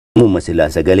Mumasila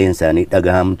sagaleen isaanii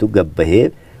dhagahamtu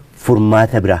gabbahee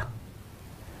furmaata bira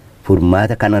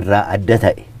furmaata kanarraa adda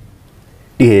ta'e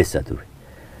dhiyeessa ture.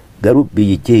 Garuu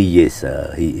biyyichi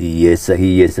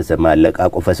hiyyeessa maallaqaa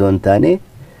qofa osoo hin taane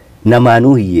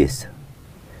namaanuu hiyyeessa.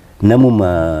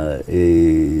 Namuma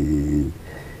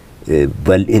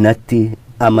bal'inatti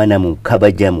amanamu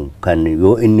kabajamu kan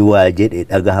yoo inni waa jedhe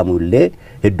dhagahamullee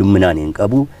heddumminaan hin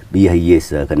qabu biyya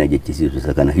hiyyeessa kana jechisiisu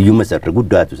isa kana hiyyuma sarara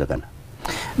guddaatu isa kana.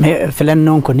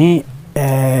 Filannoon kuni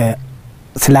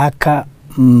sila akka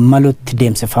malutti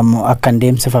deemsifamu akka hin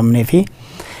deemsifamnee fi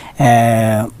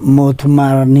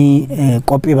mootummaani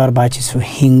qophii barbaachisu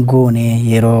hin goone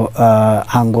yeroo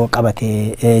aangoo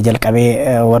qabatee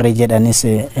jalqabee warri jedhanis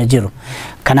jiru.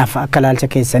 Kanaaf akka ilaalcha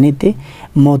keessanitti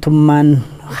mootummaan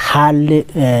haalli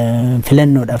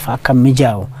filannoodhaaf akka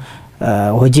mijaa'u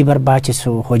hojii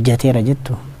barbaachisu hojjeteera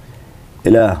jettu.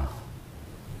 Ilaa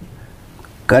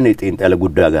kan xiinxala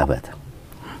guddaa gaafata.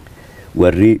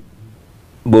 Warri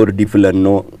boordii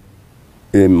filannoo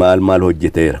maal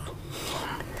hojjeteera.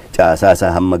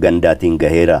 Caasaa hamma gandaatiin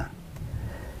gaheera.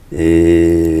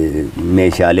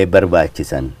 Meeshaalee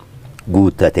barbaachisan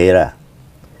guuttateera.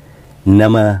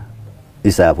 Nama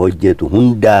isaaf hojjetu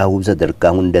hundaa'uu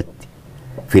sadarkaa hundatti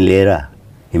fileera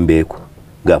hin beeku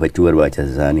gaafachuu barbaachisa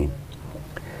isaanii.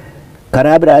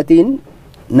 Karaa biraatiin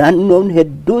naannoon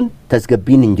hedduun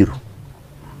tasgabbiin hin jiru.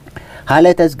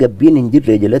 Haala tasgabbiin hin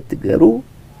jirre jalatti garuu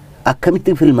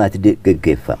akkamitti filmaati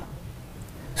geggeeffama.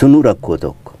 Sunuu rakkoo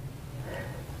tokko.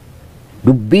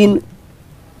 Dubbiin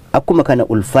akkuma kana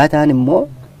ulfaataan immoo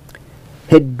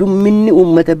heddumminni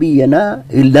uummata biyyanaa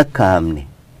hin lakkaa'amne.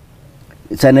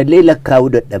 Sanallee lakkaa'uu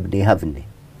dadhabnee hafne.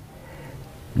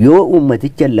 Yoo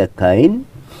uummaticha lakkaa'in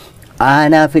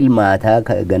aanaa filmaataa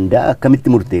gandaa akkamitti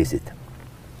murteessita?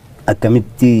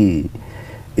 Akkamitti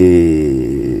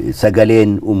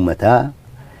sagaleen uummataa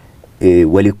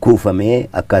wali kuufamee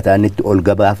akkaataan itti ol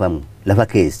gabaafamu lafa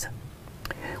keessa.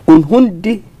 Kun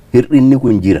hundi hir'inni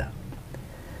kun jira.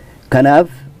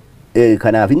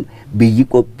 Kanaafin biyyi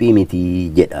qophii miti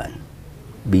jedhaan.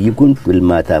 Biyyi kun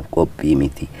filmaataaf qophii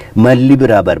miti. Malli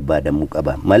biraa barbaadamuu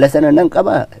qaba. Mala sana nan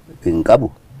qaba hin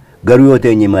qabu. Garuu yoo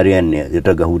teenye mari'anne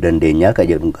irra gahuu dandeenyaa ka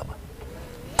jedhu qaba.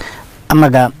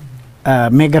 Amma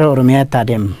mee gara Oromiyaatti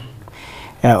adeemu.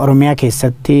 Oromiyaa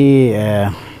keessatti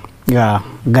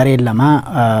gareen lama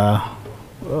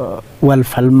wal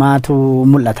falmaatu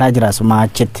mul'ataa jira suma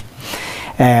achitti.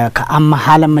 Ka amma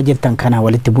haala amma jirtan kana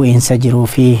walitti bu'iinsa jiruu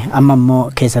fi amma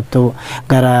immoo keessattuu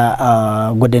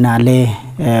gara godinaalee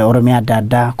Oromiyaa adda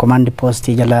addaa komaandi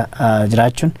poostii jala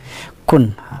jiraachuun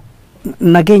kun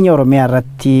nageenya Oromiyaa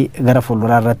irratti gara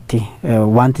fuulduraa irratti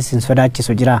wanti isin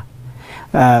sodaachisu jira.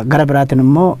 Gara biraatiin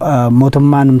immoo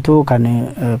mootummaan humtuu kan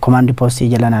komaandi poostii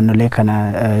jala naannolee kana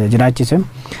jiraachisu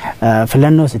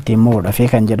filannoo sitti immoo dhafee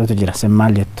kan jedhutu jira. Sin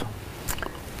maal jettu?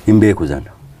 Hin beeku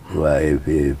sana.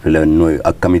 Filannoo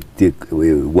akkamitti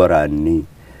waraanni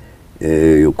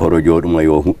korojoodhuma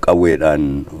yoo qawweedhaan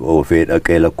oofee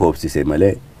dhaqee lakkoofsise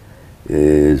malee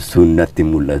sunnatti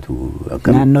mul'atu.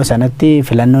 Naannoo sanatti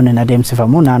filannoon hin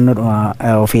adeemsifamu naannoodhuma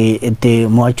ofii itti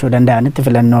mo'achuu danda'anitti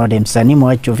filannoo adeemsisanii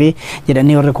mo'achuu fi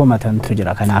jedhanii warri komatantu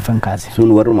jira. Kanaaf hin kaase.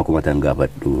 Sun warruma komatan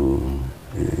gaafadhu.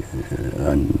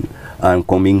 An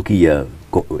komiin kiyya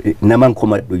naman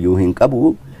komadhu iyyuu hin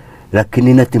qabu.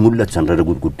 Rakkinni natti mul'atu sanarra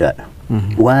gurguddaadha.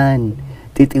 Waan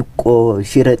xixiqqoo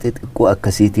shira xixiqqoo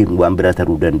akkasiitiin waan bira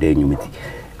taruu dandeenyu miti.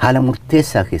 Haala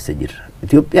murteessaa keessa jirra.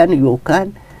 Itoophiyaan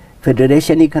yookaan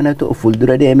federeeshinii kana ta'u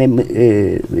fuuldura deemee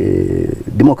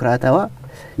dimokiraatawaa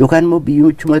yookaan immoo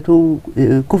biyyochumatu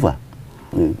kufa.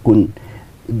 Kun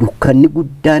dukkanni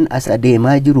guddaan as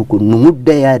adeemaa jiru kun nu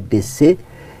mudda yaaddessee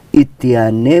itti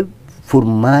yaannee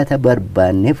furmaata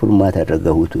barbaannee furmaata irra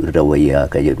gahuutu irra wayyaa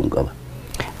ka jedhuun qaba.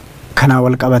 Kana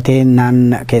wal qabatee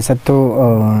naan keessattuu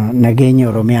nageenya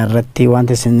Oromiyaa irratti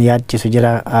wanti isin yaachisu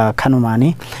jira kanumaani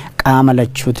qaama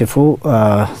lachuutiifuu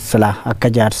sila akka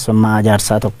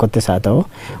jaarsaa tokkotti isaa ta'u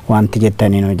wanti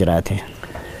jettanii nuu jiraate.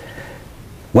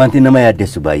 Wanti nama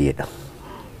yaaddessu baay'eedha.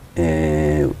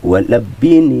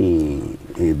 Waldhabbiin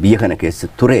biyya kana keessa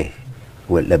ture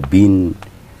waldhabbiin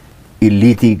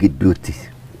illiitii gidduutti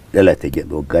dhalate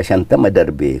jedhu waggaa 50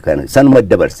 darbee kana sanuma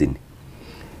dabarsine.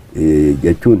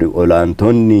 Jechuun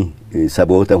olaantoonni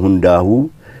saboota hundaa'uu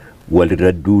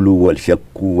walirra duuluu wal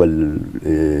shakkuu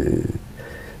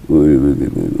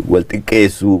wal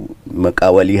xiqqeessuu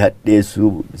maqaa walii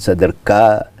hadheessuu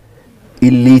sadarkaa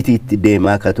illiitiitti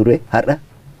deemaa ka ture har'a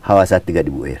hawaasaatti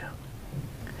gadi bu'eera.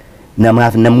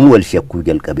 Namaaf namuu wal shakkuu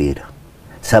jalqabeera.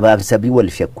 Sabaaf sabii wal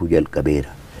shakkuu jalqabeera.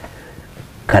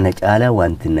 Kana caalaa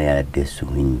wanti na yaaddessu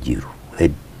hin jiru.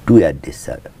 Hedduu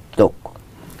yaaddessaadha. Tokko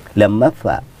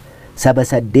lammaffaa saba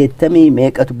 80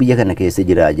 meeqatu biyya kana keessa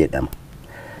jira jedhama.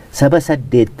 Saba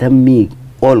 80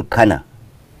 ol kana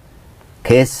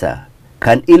keessa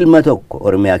kan ilma tokko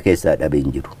Oromiyaa keessaa dhabee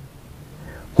hin jiru.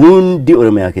 Hundi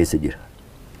Oromiyaa keessa jira.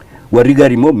 Warri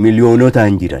gaarii immoo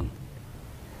miliyoonotaan jiran.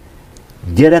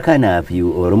 Jara kanaaf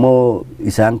Oromoo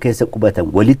isaan keessa qubatan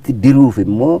walitti diruuf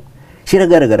immoo shira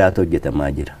garagaraatu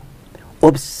hojjetamaa jira.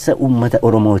 Obsa uummata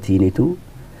Oromootiinitu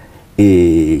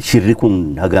shirri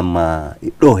kun hagammaa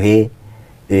dhohee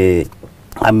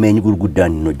ammeenyi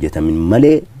gurguddaan hin hojjetamin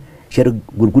malee shira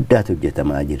gurguddaatu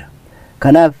hojjetamaa jira.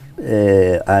 Kanaaf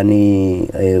ani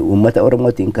uummata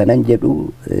Oromootiin kanan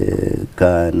jedhu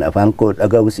kan afaan koo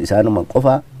dhaga'us isaanuma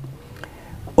qofa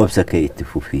obsa kee itti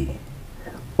fufii.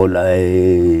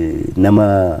 Nama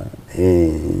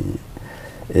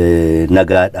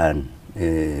nagaadhaan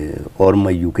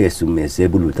ormayyuu keessummeessee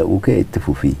bulu ta'uu kee itti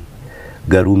fufii.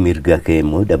 Garuu mirga kee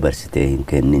immoo dabarsitee hin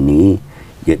kenninii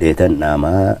jedheetan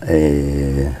dhaamaa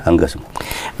hangasuma.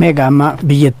 Meegaa amma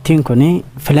biyyattiin kun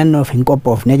filannoof hin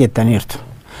qophoofne jettaniirtu.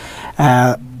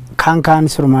 Kan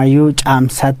surmaayyuu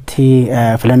caamsatti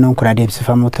filannoon kun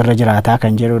adeemsifamuutu irra jiraataa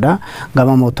kan jedhudha.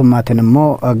 Gama mootummaatiin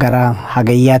immoo gara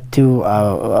hagayyaatti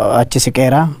achi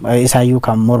siqeera isaayyuu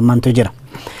kan mormantu jira.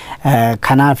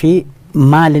 Kanaafi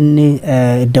maal inni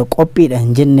iddoo qophiidha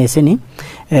hin jenne sini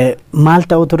maal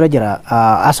ta'utu irra jira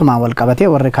asumaan wal qabatee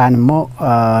warri kaan immoo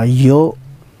yoo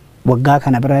waggaa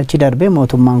kana bira achi darbee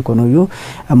mootummaan kunuyyuu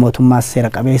mootummaa seera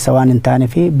qabeessa waan hin taane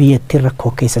fi biyyattiin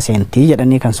rakkoo keessa seentii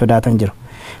jedhanii kan sodaatan jiru.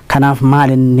 Kanaaf maal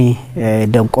inni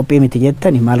iddoo qophii miti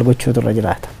jettani maal gochuutu irra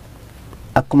jiraata?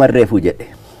 Akkuma reefuu jedhe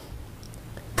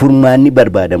furmaanni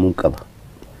barbaadamuu qaba.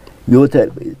 Yoo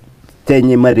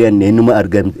teenye mari'anne inuma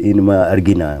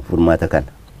argina furmaata kana.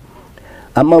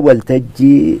 Amma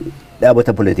waltajjii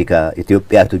dhaabota politikaa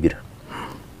Itoophiyaatu jira.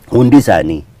 Hundi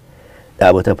isaanii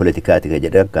dhaabota politikaati kan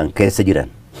jedhan kan keessa jiran.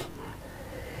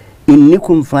 Inni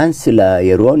kun faansila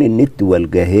yeroon inni itti wal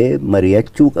gahee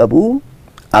mari'achuu qabu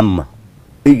amma.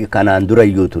 Kanaan dura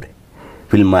iyyuu ture.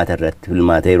 Filmaata irratti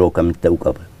filmaata yeroo kam ta'uu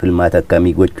qaba. Filmaata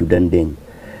akkamii gochuu dandeenya.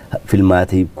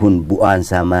 Filmaati kun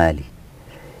bu'aansaa maali?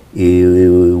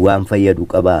 Waan fayyadu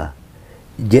qabaa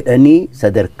jedhanii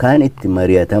sadarkaan itti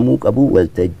mari'atamuu qabu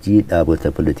waltajjii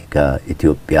dhaabota politikaa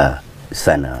Itoophiyaa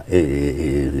sana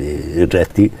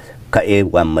irratti ka'ee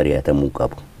waan mari'atamuu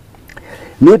qabu.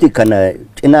 Nuti kana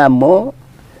cinaa immoo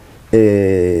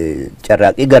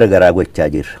carraaqii garagaraa gochaa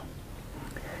jirra.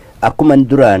 Akkuma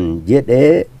duraan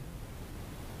jedhee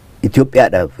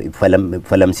Itoophiyaadhaaf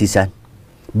falamsiisaan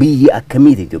biyyi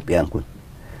akkamiiti Itoophiyaan kun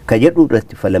ka jedhu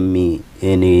irratti falammii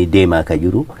deemaa ka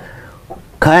jiru.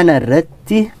 Kana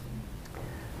irratti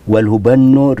wal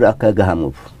hubannoo irra akka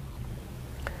gahamuuf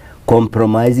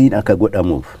kompromaayiziin akka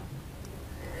godhamuuf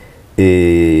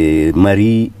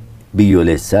marii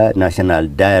biyyoolessaa national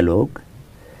dialogue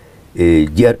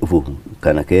ji'a dhufu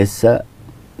kana keessa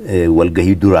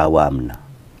walgahii duraa waamna.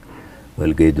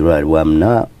 Walgahii duraa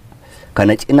waamna.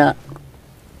 Kana cinaa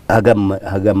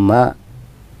hagammaa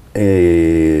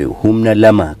humna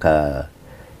lama ka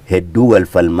hedduu wal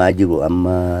falmaa jiru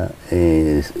amma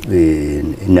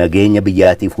nageenya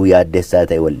biyyaatiif yaaddessaa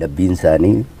ta'e wal dhabbiin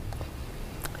isaanii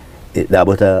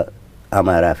dhaabota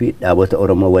Amaaraa fi dhaabota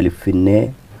Oromoo waliif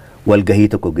finnee walgahii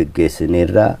tokko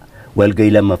geggeessineerraa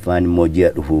walgahii lammaffaan immoo ji'a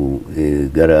dhufu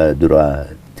gara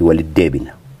duraatti walitti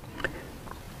deebina.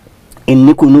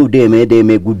 Inni kunuu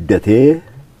deemee guddatee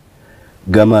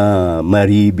gama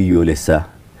marii biyyoolessaa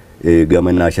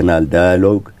gama national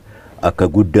dialogue akka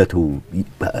guddatu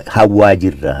hawaa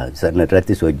jirra. Sana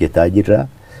irrattis hojjetaa jirra.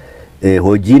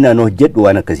 Hojiin an hojjedhu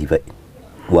waan akkasii fa'i.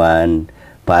 Waan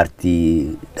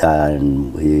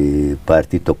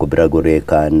paartii tokko bira goree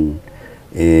kan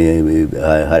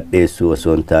hadheessu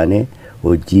osoo hin taane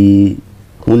hojii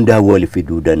hunda wal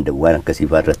fiduu danda'u waan akkasii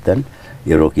irrattan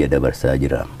yeroo kiyya dabarsaa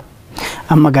jira.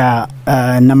 Amma gaa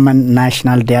nama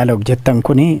national dialogue jettan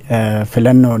kuni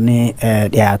filannoon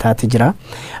dhiyaataati jira.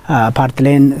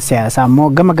 Paartileen siyaasaa immoo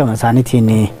gama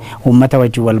isaaniitiin uummata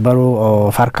wajjin wal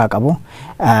baruu farkaa qabu.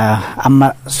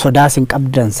 Amma sodaas hin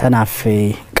qabdan sanaaf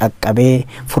qaqqabee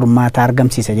furmaata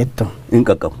argamsiisa jettu. Hin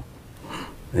qaqqabu.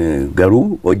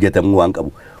 Garuu hojjetamuu waan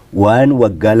qabu. Waan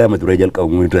waggaa lama dura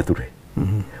jalqabamu irra ture.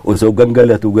 Osoo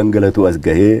gangalatu as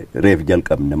gahee reef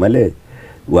jalqabna malee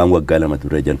waan waggaa lama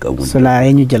dura jalqabamu. Sulaa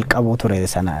eenyu jalqabuu ture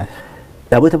sana?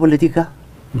 Dhaabota politikaa.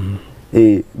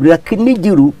 Rakkinni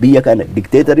jiru biyya kana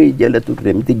dikteetarii jala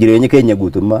turre miti jireenya keenya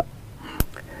guutummaa.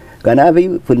 Kanaaf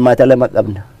filmaata lama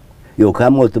qabna.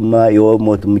 Yookaan mootummaa yoo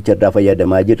mootummicha irraa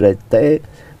fayyadamaa jirra ta'e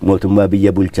mootummaa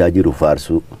biyya bulchaa jiru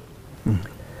faarsuu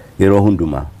yeroo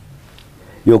hundumaa.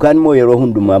 Yookaan immoo yeroo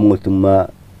hundumaa mootummaa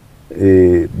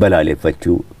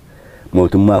balaaleffachuu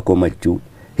mootummaa komachuu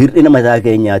hir'ina mataa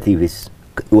keenyaatiifis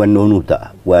wannoonuu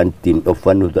ta'a waan ittiin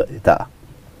dhoffannu ta'a.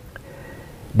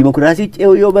 Dimokiraasii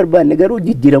ce'uu yoo barbaanne garuu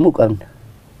jijjiiramuu qabna.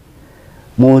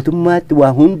 Mootummaatti waa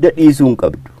hunda dhiisuu hin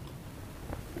qabdu.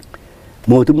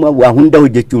 Mootummaa waa hunda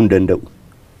hojjechuu hin danda'u.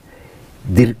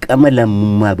 Dirqama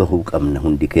lammummaa bahuu qabna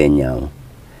hundi keenyaa.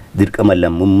 Dirqama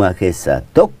lammummaa keessaa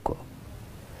tokko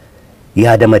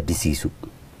yaada maddisiisu.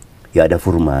 Yaada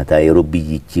furmaataa yeroo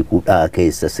biyyichi hudhaa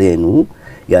keessa seenuu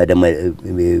yaada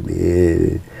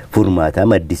furmaataa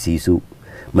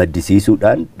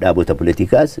maddisiisuudhaan dhaabota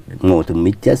politikaas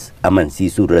mootummichas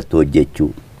amansiisuu irratti hojjechuu.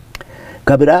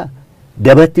 Kabiraa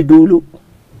dabatti duulu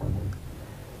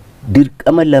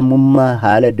dirqama lammummaa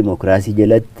haala dimokiraasii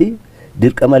jalatti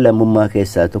dirqama lammummaa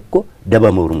keessaa tokko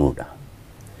daba mormuudha.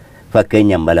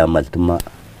 Fakkeenyaan malaammaltummaa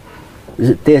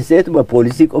teesseetuma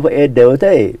poolisii qofa eedda yoo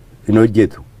ta'e hin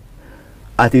hojjetu.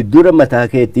 Ati dura mataa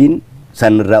keetiin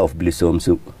sanirraa of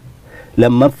bilisoomsu.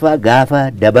 Lammaffaa gaafa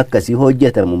daba akkasii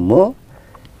hojjetamu immoo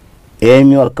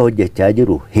eenyu akka hojjechaa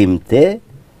jiru himtee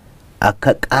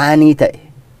akka qaanii ta'e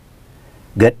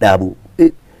gadhaabu.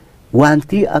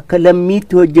 Wanti akka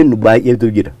lammiitti hojjennu baay'eetu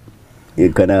jira.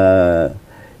 Kana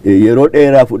yeroo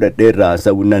dheeraa fudhadheerraa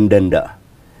haasa'uu nan danda'a.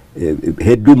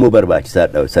 Hedduu immoo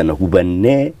barbaachisaadha. Sana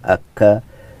hubannee akka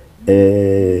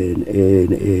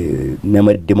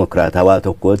nama dimokiraatawaa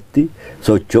tokkotti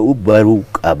socho'uu baruu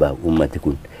qaba ummati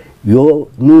kun. Yoo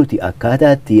nuti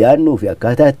akkaataa itti yaadnuu fi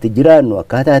akkaataa itti jiraannu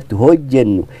akkaataa itti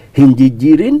hojjennu hin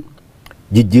jijjiirin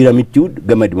jijjiiramichuu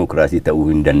gama dimokiraasii ta'uu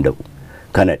hin danda'u.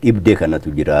 Kana dhibdee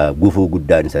kanatu jira gufuu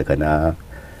guddaan isa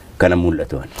kana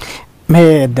mul'atu.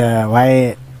 Mee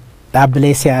waa'ee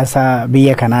dhaabbilee siyaasaa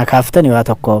biyya kanaa kaaftani waa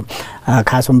tokko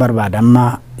kaasuun barbaada.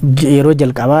 Amma yeroo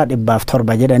jalqabaa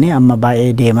 700 jedhanii amma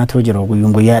baay'ee deematu jiru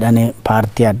guyyuun guyyaadhaan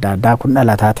paartii adda addaa kun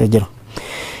dhalataatee jiru.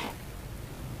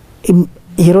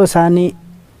 Yeroo isaanii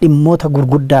dhimmoota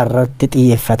gurguddaa irratti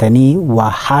xiyyeeffatanii waa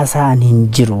haasa'an hin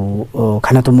jiru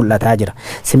kanatu mul'ataa jira.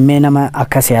 Simmee nama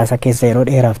akka siyaasa keessa yeroo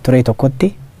dheeraaf ture tokkotti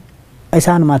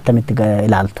isaan attamitti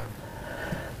ilaaltu?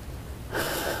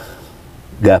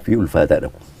 Gaaffii ulfaataadha.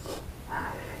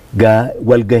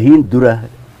 Walgahiin dura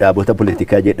dhaabota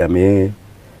politikaa jedhamee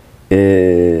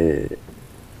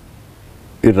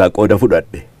irraa qooda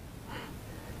fudhadhe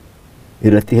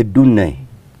irratti hedduun naye.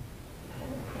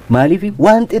 Maaliif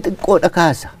waan xixiqqoodha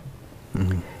kaasa.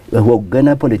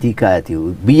 Hoggana politikaati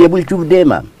biyya bulchuuf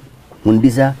deema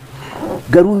hundisaa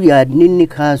garuu yaadni inni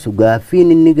kaasu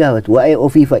gaaffiin inni gaafatu waa'ee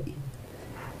ofii fa'i.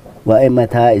 Waa'ee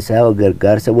mataa isaa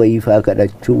gargaarsa wayiifaa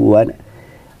kadhachuu waan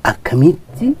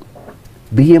akkamitti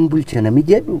biyyan bulcha nami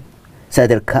jedhu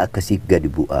sadarkaa akkasii gadi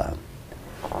bu'a.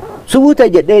 Subuuta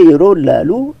jedhee yeroo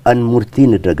laalu an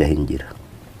murtiin irra gahin jira.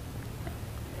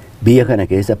 Biyya kana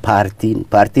keessa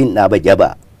paartiin dhaaba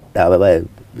jabaa dhaaba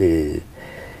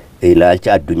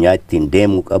ilaalcha addunyaa ittiin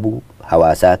deemuu qabu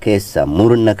hawaasaa keessa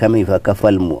murna kamiif akka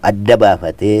falmu adda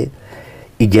baafatee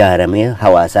ijaaramee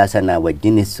hawaasaa sanaa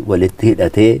wajjinis walitti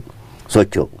hidhatee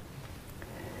socho'u.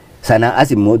 Sanaa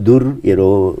as immoo dur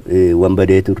yeroo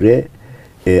wanbadee turre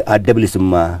adda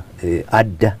bilisummaa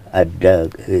adda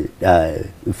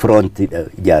frontii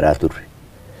ijaaraa turre.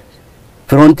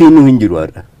 Frontiin nu hin jiru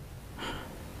har'a.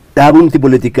 Dhaabumti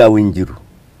politikaa hin jiru.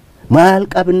 Maal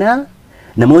qabnaa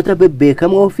namoota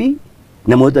bebbeekamoo fi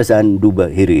namoota isaan duuba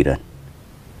hiriiran.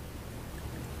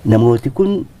 Namooti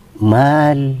kun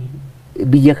maal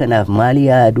biyya kanaaf maal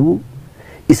yaaduu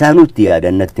isaanutti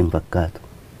yaadan natti hin fakkaatu.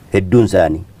 Hedduun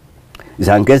isaanii.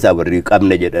 Isaan keessaa warri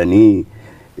qabna jedhanii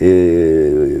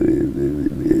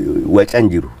wacan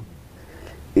jiru.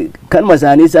 Kanuma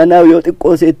isaanii sanaa yoo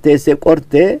xiqqoo teessee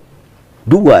qortee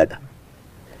duwwaadha.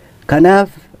 Kanaaf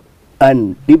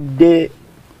an dhibdee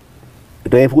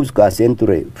reefuus kaaseen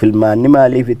ture filmaanni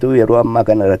maaliifitu yeroo ammaa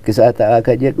kana rakkisaa ta'aa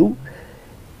ka jedhu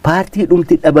paartii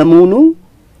dhumti dhabamuunu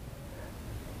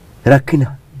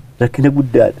rakkina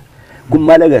guddaadha. Kun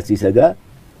maal agarsiisa gaa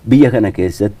biyya kana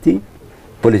keessatti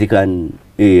politikaan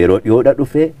yeroo dhiyoodha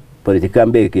dhufe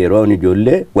politikaan beeke yeroo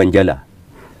ijoollee wanjalaa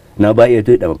nama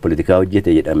baay'eetu jedhama politikaa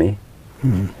hojjete jedhamee.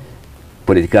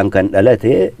 Politikaan kan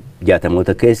dhalate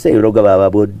 60moota keessa yeroo gabaabaa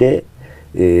booddee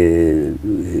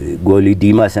goolii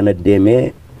diimaa sana deemee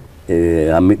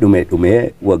hammi dhumee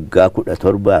waggaa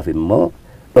 17 immoo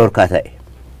dhorkaa ta'e.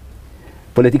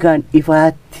 Politikaan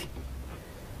ifaatti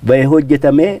bahee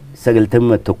hojjetamee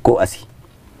 91 asi.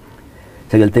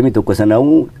 91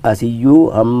 sana'uu asiyyuu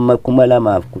hamma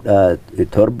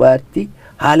 2017tti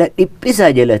haala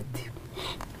dhiphisaa jalatti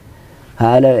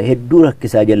haala hedduu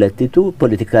rakkisaa jalattitu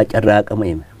politikaa carraaqama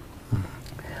hime.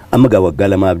 Amma gaa waggaa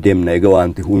 2 deemna egaa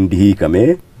wanti hundi hiikamee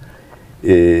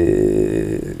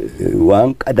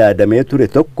waan qadaadamee ture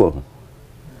tokko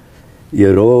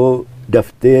yeroo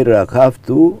dafteerraa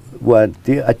kaaftu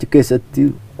wanti achi keessatti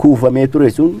kuufamee ture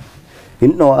sun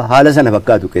hinnoo haala sana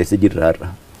fakkaatu keessa jirra har'a.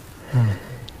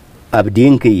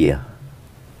 Abdiin kiyya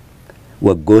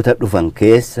waggoota dhufan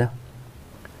keessa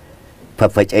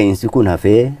faffaca'insi kun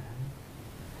hafee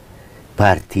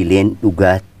paartiileen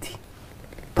dhugaatti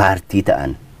paartii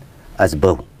ta'an as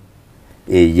bahu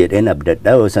jedheen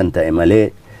abdadhaa yoo san ta'e malee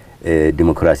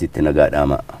dimokiraasiitti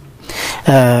nagaadhaama.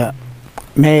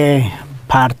 Mee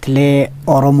paartilee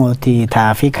Oromooti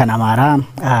ta'aa kan Amaaraa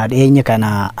dhiyeenya kana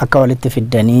akka walitti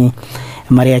fiddanii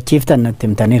mari'achiiftan nutti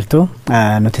himtaniirtu.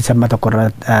 Nuti samma tokko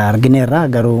irratti argineerra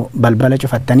garuu balbala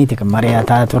cufattaniiti kan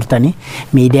mari'ataa turtanii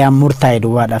miidiyaan murtaa'e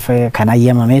duwwaadhaaf kan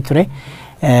ayyamamee ture.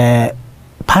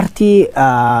 Paartii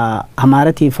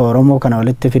Amaaraatiif Oromoo kana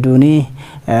walitti fiduuni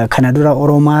kana dura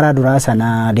Oromaaraa duraa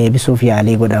sana deebisuuf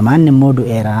yaalii godhaman immoo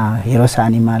du'eera yeroo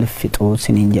isaanii maaliif fixuu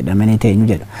siniin jedhamanii teenyu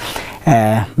jedhu.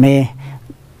 Mee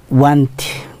wanti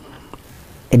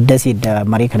iddasii idda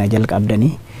marii kana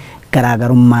jalqabdanii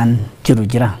garaagarummaan jiru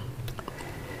jira?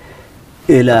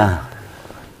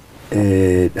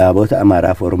 Dhaabota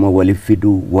Amaaraaf Oromoo waliif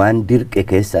fiduu waan dirqe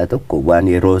keessaa tokko waan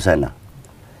yeroo sana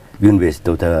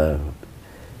yuuniversitoota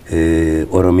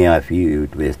Oromiyaa fi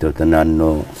yuuniversitoota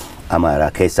naannoo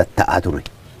Amaaraa keessatti ta'aa ture.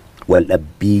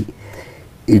 Waldhabbii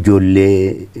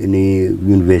ijoollee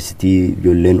yuuniversitii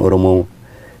ijoolleen Oromoo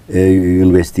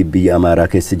yuuniversitii biyya Amaaraa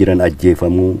keessa jiran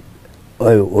ajjeefamuu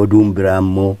oduun biraa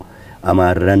immoo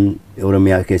Amaarran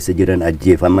Oromiyaa keessa jiran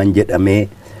ajjeefaman jedhamee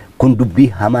kun dubbii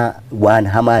hamaa waan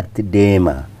hamaatti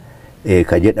deema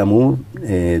ka jedhamu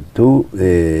tu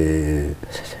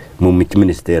muummichi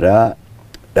ministeeraa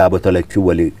dhaabota lachuu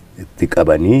walitti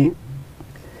qabanii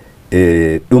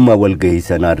dhuma walgahii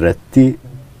sanaa irratti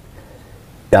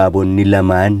dhaabonni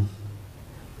lamaan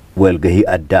walgahii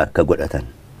addaa akka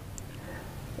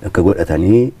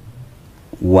godhatanii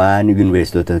waan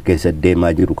yuuniversitoota keessa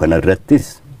deemaa jiru kana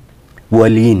irrattis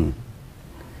waliin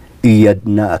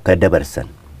iyyannaa akka dabarsan.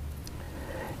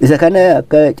 Isa kana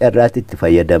akka carraatti itti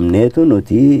fayyadamneetu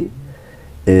nuti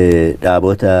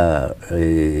dhaabota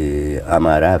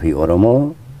Amaaraa fi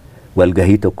Oromoo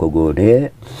walgahii tokko goonee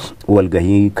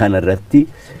walgahii kana irratti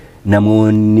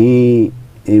namoonni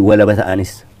walaba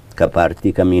ta'anis ka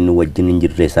paartii kamiin wajjin hin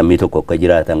jirre sammii tokko akka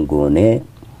jiraatan goonee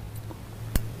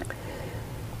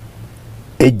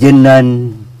ejjennaan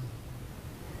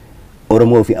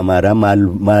Oromoo fi Amaaraa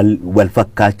maal wal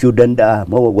fakkaachuu danda'a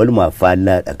moo walumaaf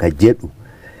faallaadha ka jedhu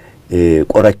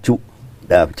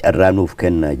qorachuudhaaf carraa nuuf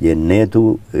kenna jenneetu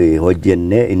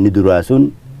hojjennee inni duraa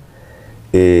sun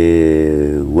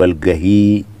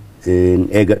walgahii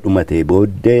eega dhumatee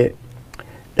booddee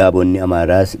dhaabonni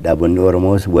Amaaraas dhaabonni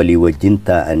Oromoos walii wajjin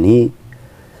ta'anii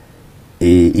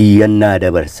iyyannaa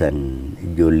dabarsan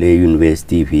ijoollee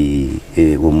yuuniversitii fi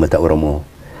uummata Oromoo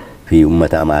fi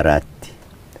uummata Amaaraatti.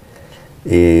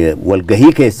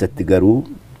 Walgahii keessatti garuu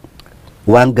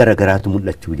waan garagaraatu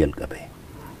mul'achuu jalqabe.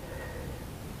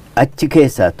 Achi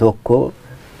keessaa tokko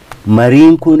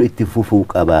mariin kun itti fufuu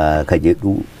qaba ka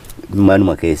jedhu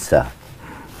manuma keessaa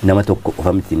nama tokko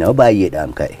qofamti nama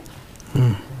baay'eedhaan ka'e.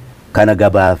 Kana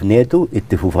gabaafneetu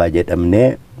itti fufaa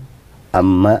jedhamnee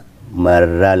amma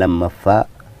marraa lammaffaa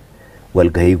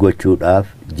walgahii gochuudhaaf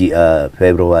ji'a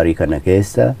Feebruwaarii kana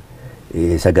keessa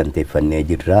saganteeffannee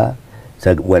jirra.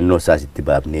 Wannoo isaas itti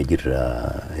baafnee jirra.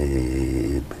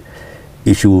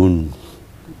 Ishuun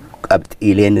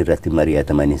qabxiileen irratti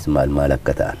mari'atamanis maal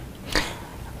akka ta'an.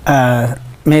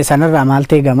 Mee sanarraa maal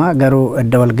teegama garuu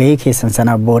edda walgahii keessan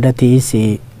sana boodatiis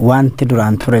wanti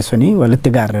duraan ture suni walitti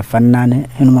gaarreeffannaan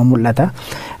hinuma mul'ata.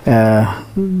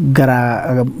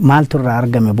 Gara maaltu irraa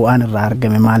argame bu'aan irraa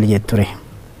argame maal jetture?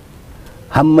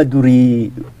 Hamma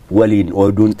durii waliin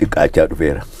oduun xiqqaachaa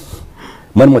dhufeera.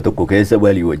 Manuma tokko keessa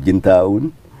walii wajjin taa'uun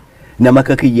nama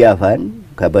akka kiyyaafaan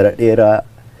ka bara dheeraa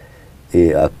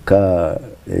akka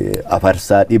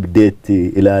afarsaa dhibdeetti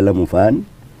ilaalamu faan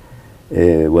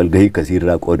walgahii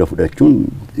akkasiirraa qooda fudhachuun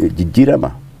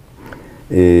jijjiirama.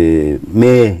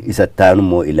 Mee isa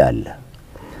taanummoo ilaalla.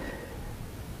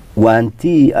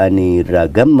 Wanti ani irraa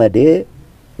gammadee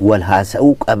wal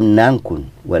haasa'uu qabnaan kun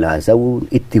wal haasa'uun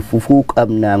itti fufuu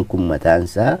qabnaan kun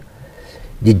mataansaa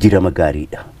jijjiirama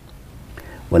gaariidha.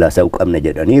 Wal haasa'uu qabna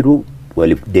jedhaniiru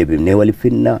waliif deebifnee waliif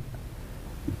finna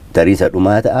tariisa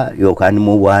dhumaa ta'a yookaan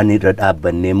immoo waan irra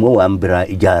dhaabbannee immoo waan biraa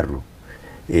ijaarru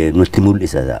nutti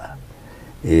mul'isa ta'a.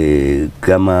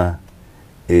 Gama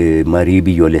marii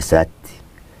biyyoolessaatti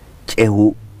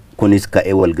cehu kunis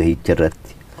ka'ee walgahicha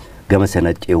irratti gama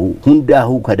sana cehu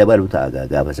hundaa'uu ka dabalu ta'a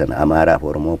gaafa sana Amaaraaf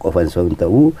Oromoo qofan osoo hin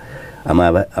ta'u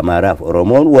Amaaraaf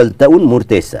Oromoon wal ta'uun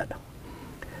murteessaadha.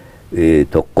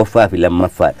 Tokkoffaa fi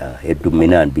lammaffaadha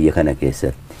heddumminaan biyya kana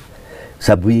keessatti.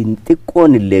 Sabiin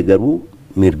xiqqoon illee garuu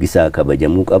mirgisaa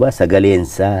kabajamuu qaba,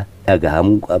 sagaleensaa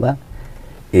dhagahamuu qaba,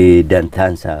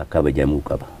 dantaansaa kabajamuu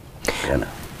qaba.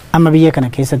 Amma biyya kana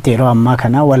keessatti yeroo ammaa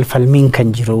kana wal falmiin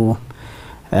kan jiru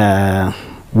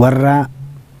warra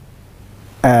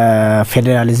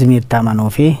federaalizimii itti amanuu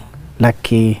fi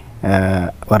lakkii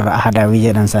warra ahadaawii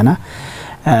jedhan sana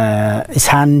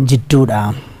isaan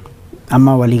jidduudha.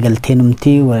 Amma waliigaltee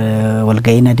numti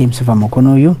walga'iin adeemsifamu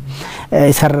kunuyyuu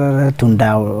isarratti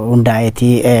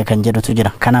hundaa'eetii kan jedhutu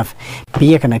jira. Kanaaf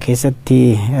biyya kana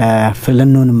keessatti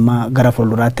filannoon immoo gara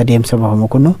fuulduraatti adeemsifamu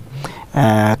kunu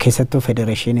keessattuu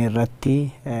federeeshinii irratti